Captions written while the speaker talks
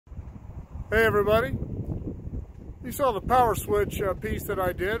Hey everybody, you saw the power switch piece that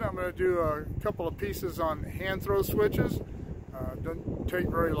I did. I'm going to do a couple of pieces on hand throw switches. Doesn't take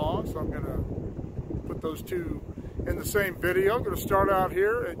very long, so I'm going to put those two in the same video. I'm going to start out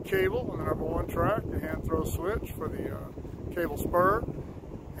here at cable on the number 1 track, the hand throw switch for the cable spur.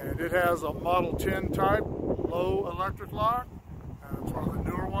 And it has a Model 10 type low electric lock. It's one of the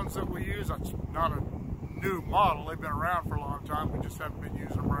newer ones that we use. It's not a new model. They've been around for a long time. We just haven't been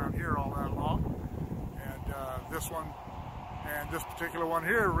using them around here all that long. And this one and this particular one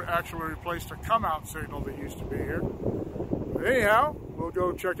here actually replaced a come out signal that used to be here. But anyhow, we'll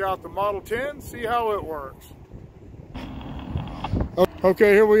go check out the Model 10, see how it works.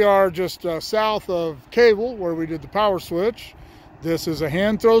 Okay, here we are just south of cable where we did the power switch. This is a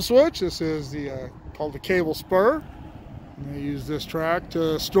hand throw switch. This is the called the cable spur. I use this track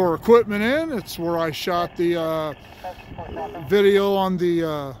to store equipment in. It's where I shot the video on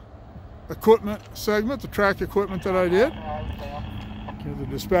the equipment segment, the track equipment that I did. Okay, the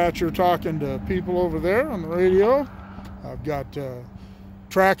dispatcher talking to people over there on the radio. I've got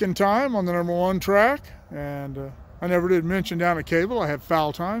tracking time on the number 1 track, and I never did mention down at cable I had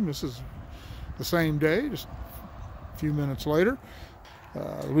foul time. This is the same day, just a few minutes later.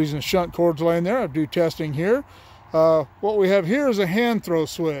 The reason the shunt cord's laying there, I do testing here. What we have here is a hand throw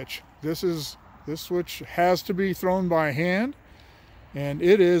switch. This switch has to be thrown by hand, and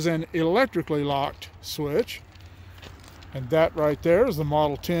it is an electrically locked switch. And that right there is the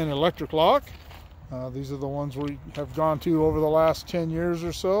Model 10 electric lock. These are the ones we have gone to over the last 10 years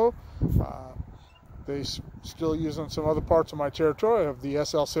or so. They still use in some other parts of my territory. I have the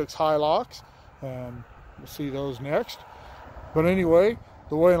SL6 high locks, and we'll see those next. But anyway,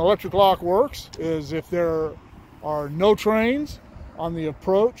 the way an electric lock works is if there are no trains on the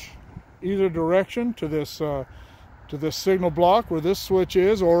approach either direction to this signal block where this switch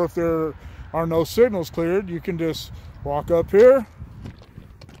is, or if there are no signals cleared, you can just walk up here,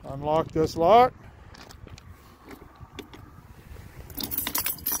 unlock this lock,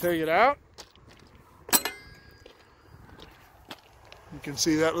 take it out. You can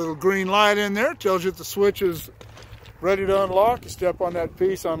see that little green light in there. It tells you that the switch is ready to unlock. You step on that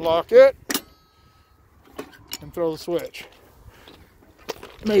piece, unlock it, and throw the switch.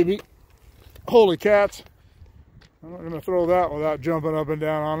 Maybe. Holy cats. I'm not going to throw that without jumping up and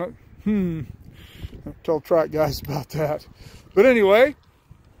down on it. I'll tell track guys about that. But anyway,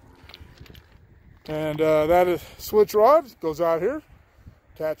 and that is switch rod. Goes out here.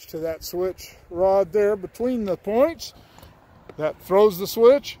 Attached to that switch rod there between the points. That throws the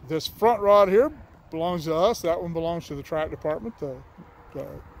switch. This front rod here belongs to us. That one belongs to the track department, the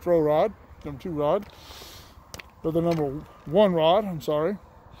throw rod, number 2 rod. Or the number 1 rod, I'm sorry.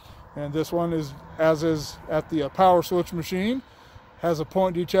 And this one is, as is at the power switch machine, has a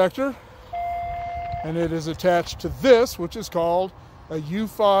point detector. And it is attached to this, which is called a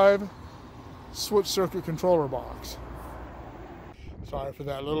U5 switch circuit controller box. Sorry for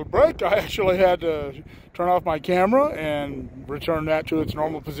that little break. I actually had to turn off my camera and return that to its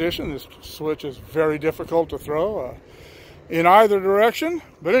normal position. This switch is very difficult to throw in either direction.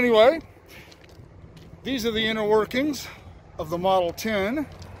 But anyway, these are the inner workings of the Model 10.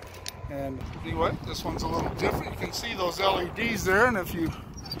 And anyway, this one's a little different. You can see those LEDs there, and if you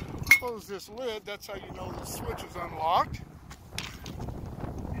close this lid, that's how you know the switch is unlocked.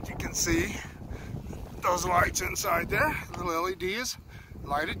 As you can see, those lights inside there, little LEDs,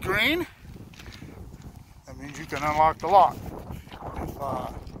 lighted green. That means you can unlock the lock.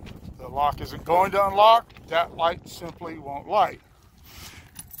 If the lock isn't going to unlock, that light simply won't light.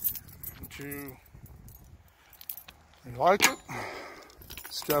 You like it,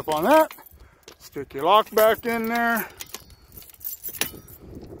 step on that, stick your lock back in there,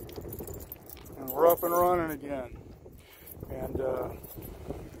 and we're up and running again. And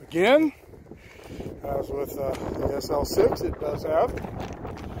again, as with the SL6, it does have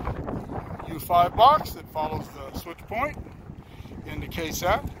a U5 box that follows the switch point. Indicates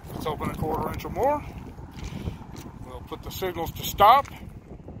that if it's open a 1/4 inch or more. We'll put the signals to stop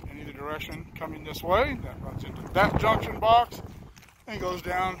in either direction coming this way. That runs into that junction box and goes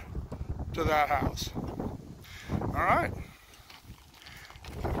down to that house. All right.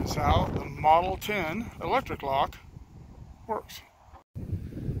 That's how the Model 10 electric lock works.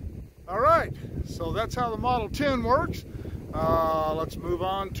 All right, so that's how the Model 10 works. Let's move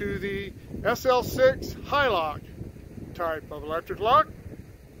on to the SL6 high lock type of electric lock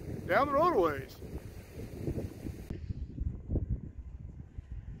down the road a ways.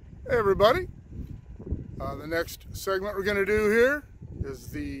 Hey everybody, the next segment we're going to do here is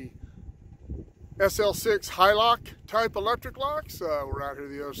the SL6 high lock type electric locks. We're out here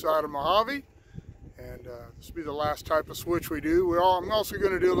the other side of Mojave, and this will be the last type of switch we do. I'm also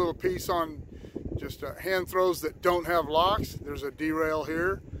going to do a little piece on just hand throws that don't have locks. There's a derail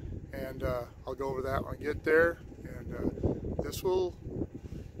here, and I'll go over that when I get there. And this will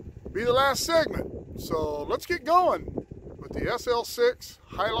be the last segment. So let's get going with the SL6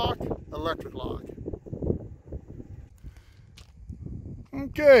 high lock electric lock.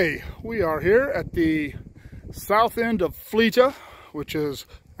 Okay, we are here at the south end of Fleta, which is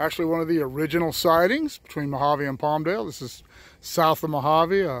actually one of the original sidings between Mojave and Palmdale. This is south of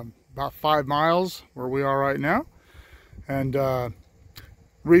Mojave, about 5 miles where we are right now. And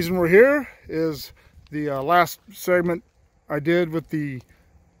reason we're here is the last segment I did with the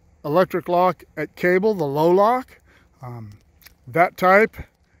electric lock at Cable, the low lock. That type,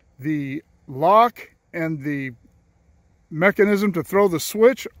 the lock and the mechanism to throw the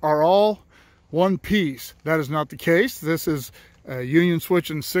switch are all one piece. That is not the case. This is a Union Switch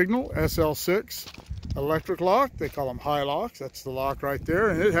and Signal SL6 electric lock. They call them high locks. That's the lock right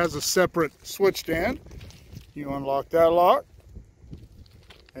there, and it has a separate switch stand. You unlock that lock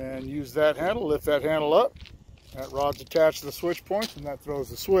and use that handle, lift that handle up. That rod's attached to the switch points, and that throws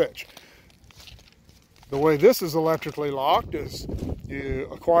the switch. The way this is electrically locked is you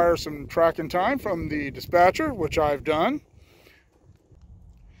acquire some tracking time from the dispatcher, which I've done.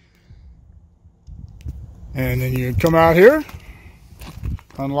 And then you come out here,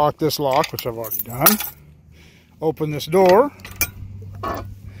 unlock this lock, which I've already done. Open this door.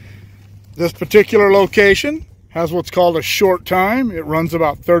 This particular location has what's called a short time. It runs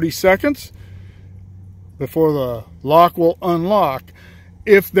about 30 seconds before the lock will unlock.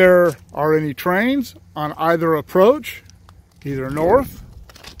 If there are any trains on either approach, either north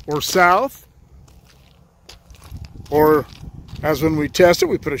or south, or as when we test it,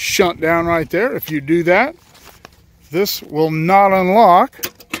 we put a shunt down right there. If you do that, this will not unlock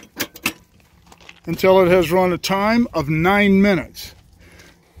until it has run a time of 9 minutes.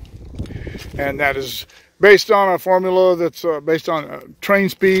 And that is based on a formula that's based on train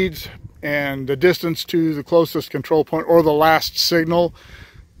speeds and the distance to the closest control point or the last signal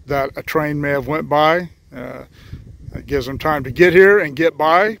that a train may have went by. It gives them time to get here and get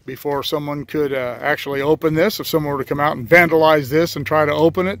by before someone could actually open this. If someone were to come out and vandalize this and try to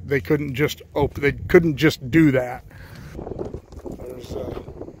open it, they couldn't just do that. There's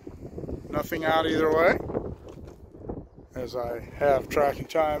nothing out either way, as I have tracking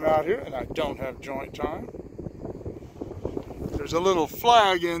time out here and I don't have joint time. There's a little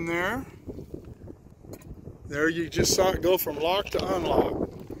flag in there. There you just saw it go from lock to unlock.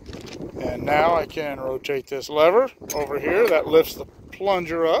 And now I can rotate this lever over here. That lifts the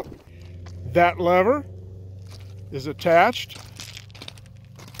plunger up. That lever is attached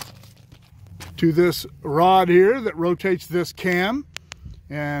to this rod here that rotates this cam.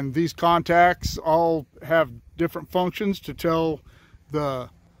 And these contacts all have different functions to tell the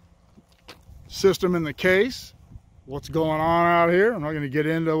system in the case what's going on out here. I'm not going to get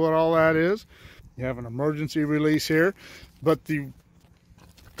into what all that is. You have an emergency release here, but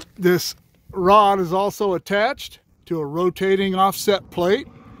this rod is also attached to a rotating offset plate.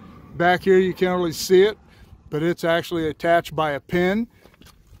 Back here you can't really see it, but it's actually attached by a pin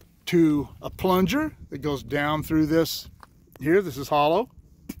to a plunger that goes down through this here. This is hollow.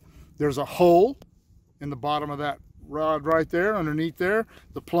 There's a hole in the bottom of that rod right there. Underneath there,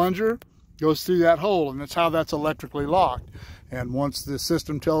 the plunger goes through that hole, and that's how that's electrically locked. And once the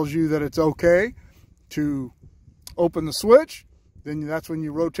system tells you that it's okay to open the switch, then that's when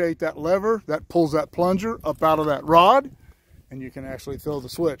you rotate that lever that pulls that plunger up out of that rod, and you can actually throw the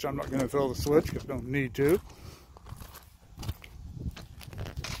switch. I'm not going to throw the switch because I don't need to.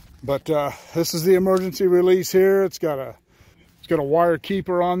 But this is the emergency release here. It's got a wire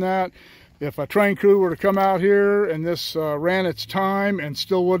keeper on that. If a train crew were to come out here and this ran its time and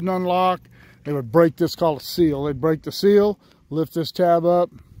still wouldn't unlock, they would break this, called a seal. They'd break the seal, lift this tab up,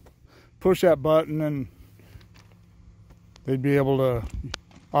 push that button, and they'd be able to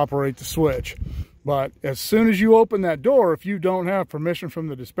operate the switch. But as soon as you open that door, if you don't have permission from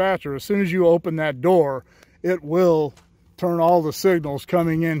the dispatcher, as soon as you open that door, it will turn all the signals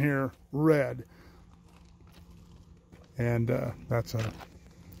coming in here red. And that's a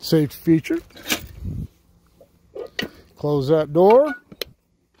safety feature. Close that door.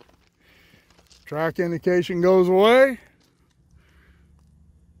 Track indication goes away.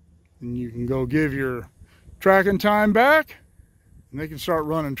 And you can go give your tracking time back, and they can start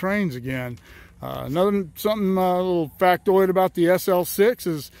running trains again. Something a little factoid about the SL6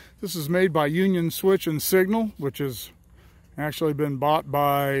 is this is made by Union Switch and Signal, which has actually been bought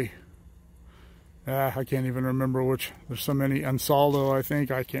by I can't even remember which. There's so many. Ansaldo, I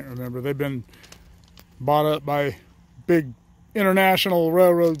think. I can't remember. They've been bought up by big international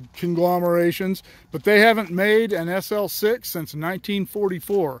railroad conglomerations, but they haven't made an SL6 since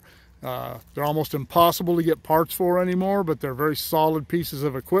 1944. They're almost impossible to get parts for anymore, but they're very solid pieces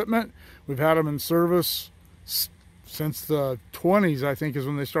of equipment. We've had them in service since the 20s, I think, is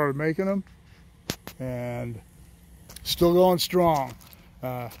when they started making them, and still going strong.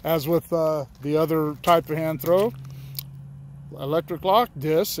 As with the other type of hand throw, electric lock,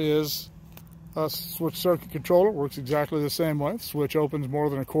 this is a switch circuit controller. Works exactly the same way. The switch opens more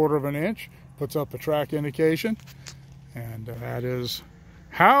than 1/4 of an inch, puts up a track indication, and that is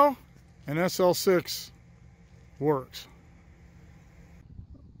how an SL6 works.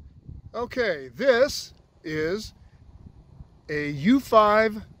 Okay, this is a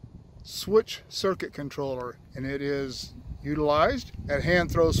U5 switch circuit controller, and it is utilized at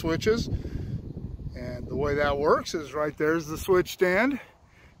hand throw switches. And the way that works is right there's the switch stand,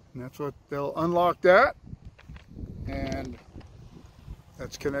 and that's what they'll unlock that, and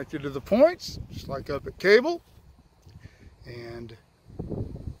that's connected to the points just like up at cable. And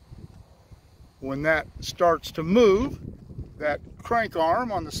when that starts to move, that crank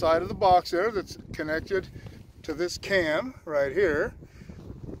arm on the side of the box there that's connected to this cam right here,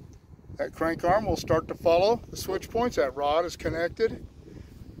 that crank arm will start to follow the switch points. That rod is connected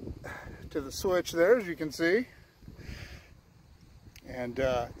to the switch there, as you can see, and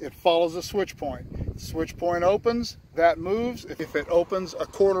it follows the switch point. The switch point opens, that moves. If it opens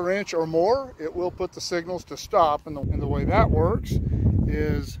 1/4 inch or more, it will put the signals to stop. And the way that works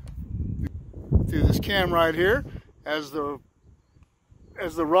is through this cam right here. As the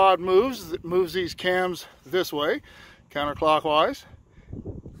rod moves, it moves these cams this way, counterclockwise.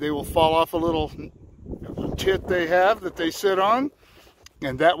 They will fall off a little tit they have that they sit on,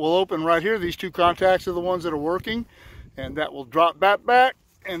 and that will open right here. These two contacts are the ones that are working, and that will drop back,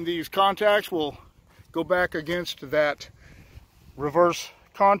 and these contacts will go back against that reverse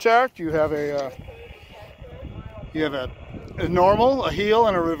contact. You have a normal, a heel,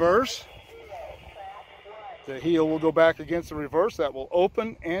 and a reverse. The heel will go back against the reverse. That will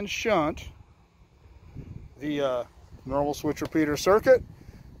open and shunt the normal switch repeater circuit.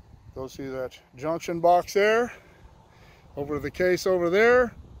 Goes through that junction box there, over the case over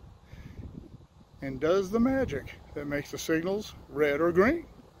there, and does the magic that makes the signals red or green.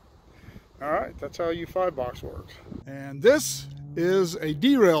 All right, that's how a U5 box works. And this is a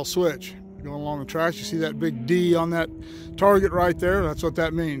derail switch. Going along the tracks, you see that big D on that target right there. That's what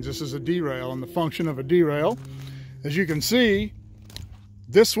that means. This is a derail and the function of a derail. As you can see,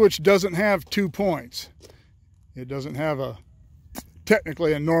 this switch doesn't have 2 points. It doesn't have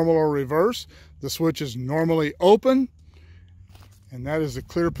technically a normal or reverse. The switch is normally open, and that is the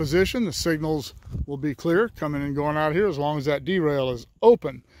clear position. The signals will be clear coming and going out here as long as that derail is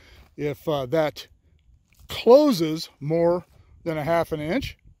open. If that closes more than 1/2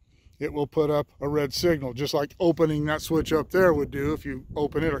 inch, it will put up a red signal, just like opening that switch up there would do if you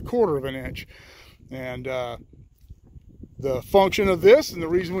open it 1/4 inch. And the function of this, and the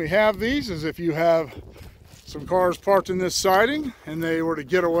reason we have these, is if you have some cars parked in this siding and they were to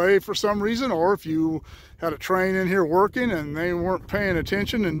get away for some reason, or if you had a train in here working and they weren't paying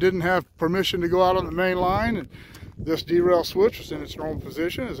attention and didn't have permission to go out on the main line, and this derail switch was in its normal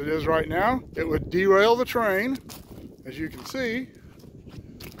position as it is right now, it would derail the train, as you can see.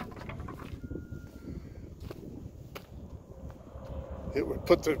 It would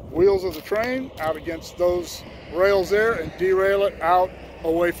put the wheels of the train out against those rails there and derail it out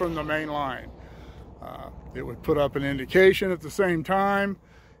away from the main line. It would put up an indication at the same time,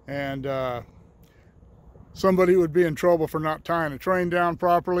 and somebody would be in trouble for not tying a train down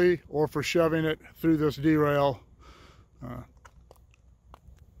properly or for shoving it through this derail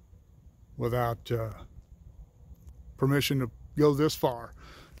without permission to go this far.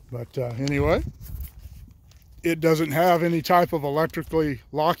 But anyway, it doesn't have any type of electrically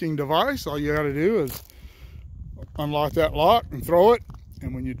locking device. All you got to do is unlock that lock and throw it,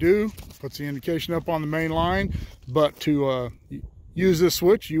 and when you do, puts the indication up on the main line. But to use this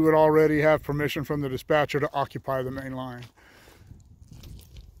switch, you would already have permission from the dispatcher to occupy the main line.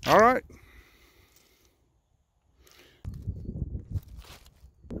 All right.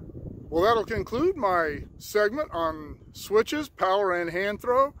 Well, that'll conclude my segment on switches, power and hand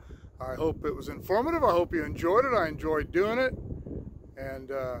throw. I hope it was informative. I hope you enjoyed it. I enjoyed doing it.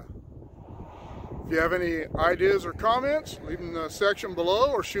 And if you have any ideas or comments, leave them in the section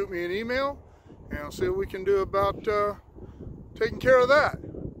below or shoot me an email, and I'll see what we can do about taking care of that.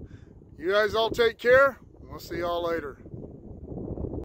 You guys all take care. We'll see y'all later.